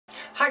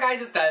guys,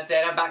 it's Thursday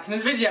and I'm back in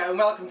this video and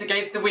welcome to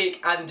Gays of the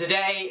Week, and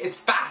today is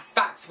Fast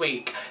Facts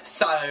Week,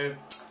 so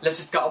let's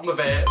just get on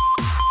with it.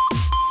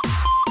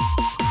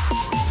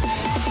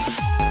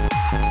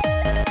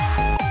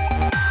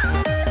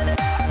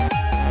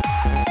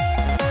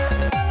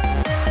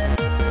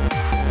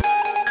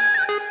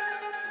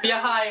 But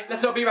yeah, hi,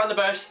 let's not be around the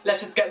bush,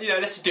 let's just get,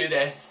 let's just do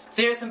this.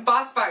 So here are some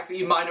fast facts that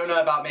you might not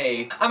know about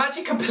me. I'm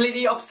actually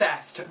completely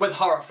obsessed with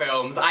horror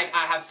films. I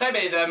have so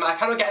many of them, I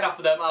cannot get enough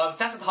of them. I'm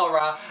obsessed with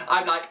horror,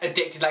 I'm like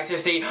addicted, like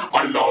seriously.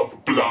 I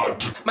love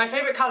blood. My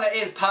favourite colour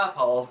is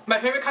purple. My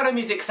favourite kind of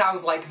music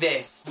sounds like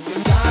this.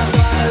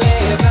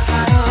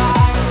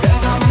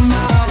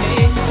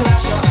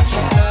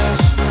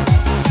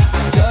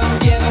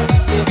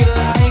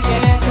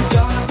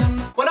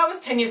 When I was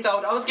 10 years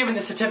old, I was given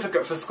the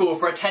certificate for school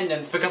for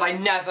attendance because I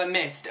never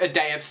missed a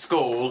day of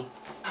school.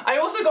 I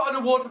also got an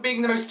award for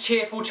being the most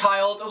cheerful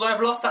child, although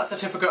I've lost that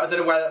certificate, I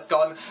don't know where that's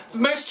gone. The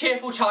most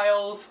cheerful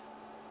child.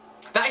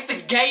 That is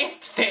the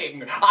gayest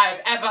thing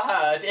I've ever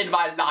heard in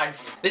my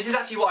life. This is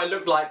actually what I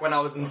looked like when I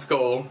was in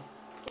school.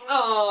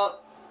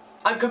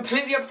 I'm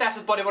completely obsessed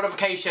with body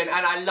modification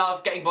and I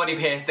love getting body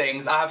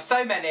piercings. I have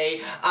so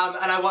many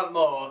and I want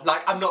more.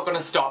 Like, I'm not gonna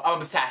stop, I'm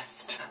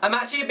obsessed. I'm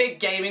actually a big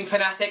gaming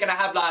fanatic and I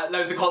have like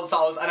loads of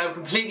consoles and I'm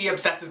completely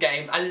obsessed with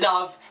games. I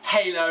love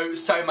Halo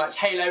so much.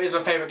 Halo is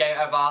my favourite game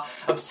ever.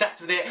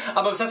 Obsessed with it.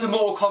 I'm obsessed with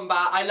Mortal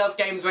Kombat. I love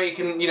games where you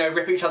can,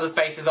 rip each other's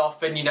faces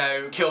off and,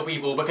 kill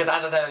people because,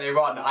 as I said earlier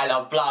on, I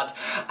love blood.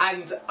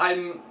 And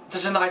I'm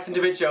such a nice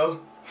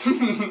individual.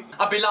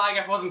 I'd be lying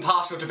if I wasn't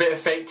partial to a bit of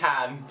fake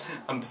tan.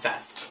 I'm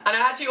obsessed. And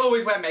I actually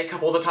always wear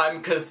makeup all the time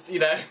because,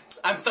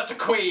 I'm such a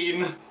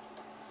queen.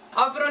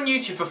 I've been on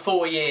YouTube for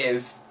 4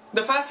 years.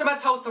 The first time I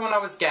told someone I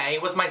was gay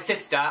was my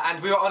sister, and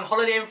we were on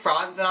holiday in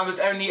France and I was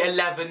only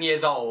 11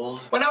 years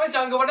old. When I was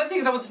younger, one of the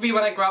things I wanted to be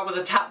when I grew up was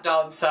a tap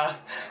dancer,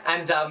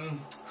 and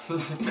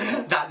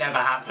that never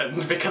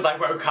happened because I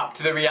woke up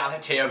to the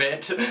reality of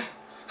it.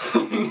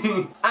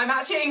 I'm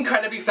actually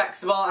incredibly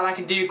flexible and I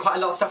can do quite a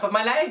lot of stuff with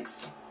my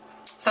legs.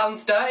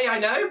 Sounds dirty, I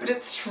know, but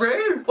it's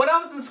true. When I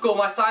was in school,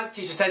 my science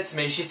teacher said to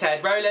me, she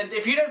said, Roland,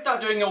 if you don't start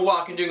doing your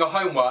work and doing your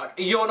homework,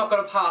 you're not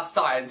going to pass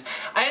science.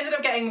 I ended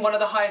up getting one of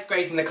the highest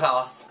grades in the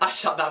class. I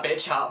shut that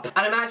bitch up.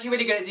 And I'm actually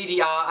really good at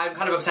DDR, I'm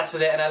kind of obsessed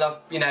with it and I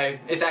love,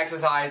 it's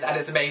exercise and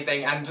it's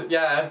amazing and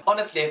yeah.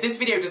 Honestly, if this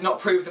video does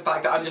not prove the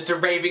fact that I'm just a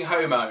raving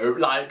homo,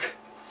 like,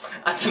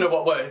 I don't know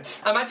what would.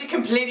 I'm actually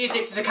completely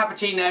addicted to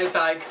cappuccinos,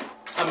 like,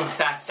 I'm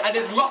obsessed. And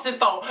it's Ross's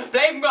fault.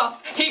 Blame Ross.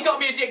 He got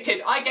me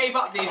addicted. I gave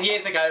up these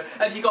years ago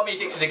and he got me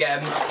addicted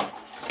again.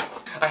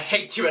 I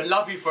hate you and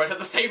love you for it at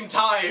the same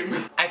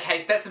time. Okay,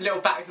 so there's some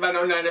little facts that I've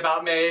not known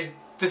about me.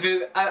 This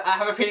video, I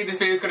have a feeling this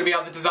video is going to be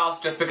rather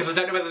disastrous because I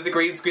don't know whether the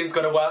green screen's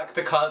going to work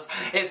because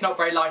it's not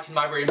very light in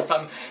my room, so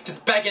I'm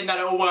just begging that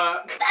it'll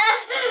work.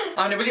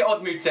 I'm in a really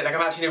odd mood today, like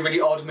I'm actually in a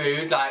really odd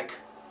mood, like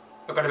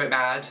I got a bit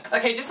mad.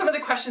 Okay, just some of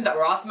the questions that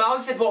were asked.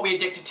 Miles said what we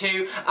addicted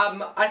to.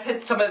 I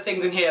said some of the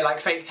things in here like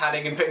fake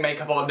tanning and putting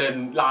makeup on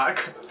and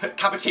like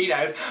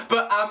cappuccinos.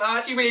 But I'm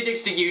actually really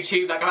addicted to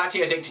YouTube. Like I'm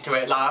actually addicted to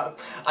it. Like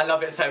I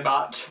love it so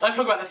much. I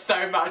talk about this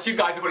so much. You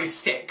guys are probably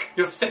sick.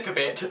 You're sick of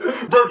it.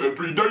 Roland,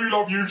 we know you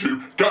love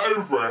YouTube. Get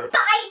over it.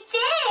 But I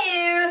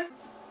do.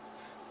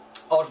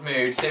 Odd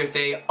mood.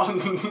 Seriously. What am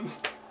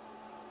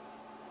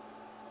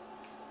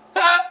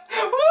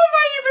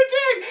I even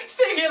doing?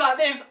 Sitting here like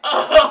this.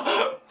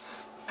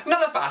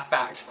 Another fast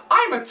fact.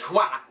 I'm a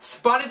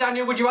twat. Brian and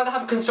Daniel, would you rather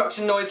have a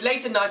construction noise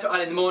late at night or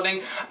early in the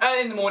morning?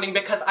 Early in the morning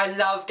because I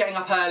love getting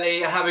up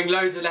early and having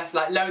loads of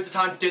loads of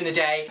time to do in the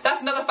day.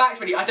 That's another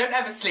fact really. I don't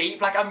ever sleep.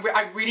 Like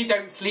I really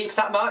don't sleep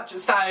that much,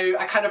 so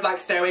I kind of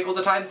like stay awake all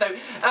the time. So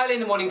early in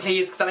the morning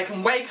please, because then I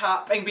can wake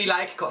up and be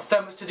like, got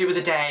so much to do with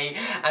the day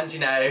and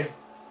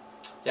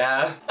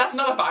yeah. That's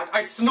another fact.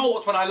 I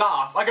snort when I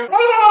laugh. I go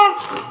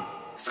ah!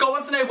 Scott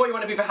wants to know what you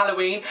want to be for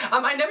Halloween.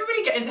 I never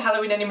really get into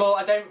Halloween anymore.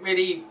 I don't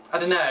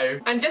know.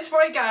 And just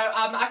before I go,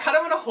 I kind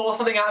of want to haul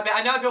something out a bit.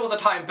 I know I do it all the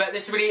time, but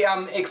it's really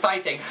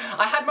exciting.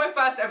 I had my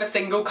first ever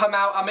single come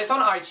out. It's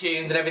on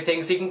iTunes and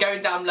everything, so you can go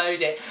and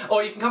download it.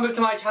 Or you can come over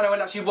to my channel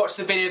and actually watch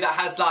the video that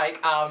has like,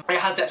 it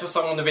has the actual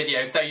song on the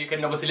video, so you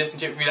can obviously listen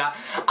to it through that.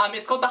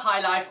 It's called The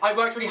High Life. I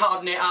worked really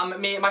hard on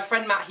it. My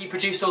friend Matt, he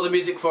produced all the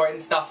music for it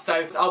and stuff,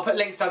 so I'll put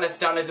links down there to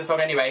download the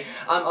song anyway.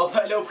 I'll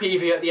put a little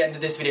preview at the end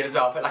of this video as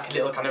well. I'll put like a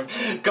little kind of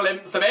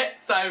glimpse of it.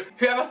 So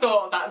whoever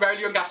thought that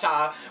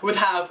RolyUnGashaa would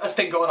have a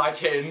single on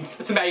iTunes?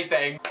 It's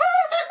amazing.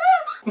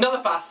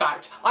 Another fast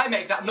fact, I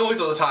make that noise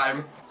all the time.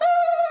 Okay,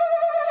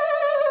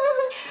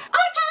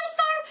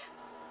 so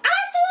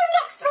I'll see you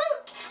next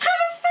week.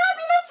 Have a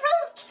fabulous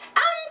week.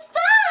 And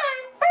so,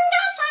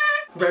 ungashaa.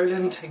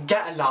 Roland,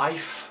 get a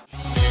life.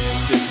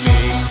 This is me,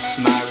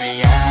 my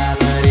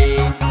reality.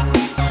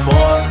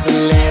 Forced to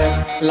live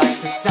like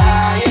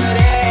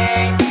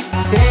society.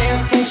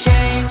 Things can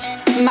change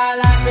my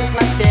life.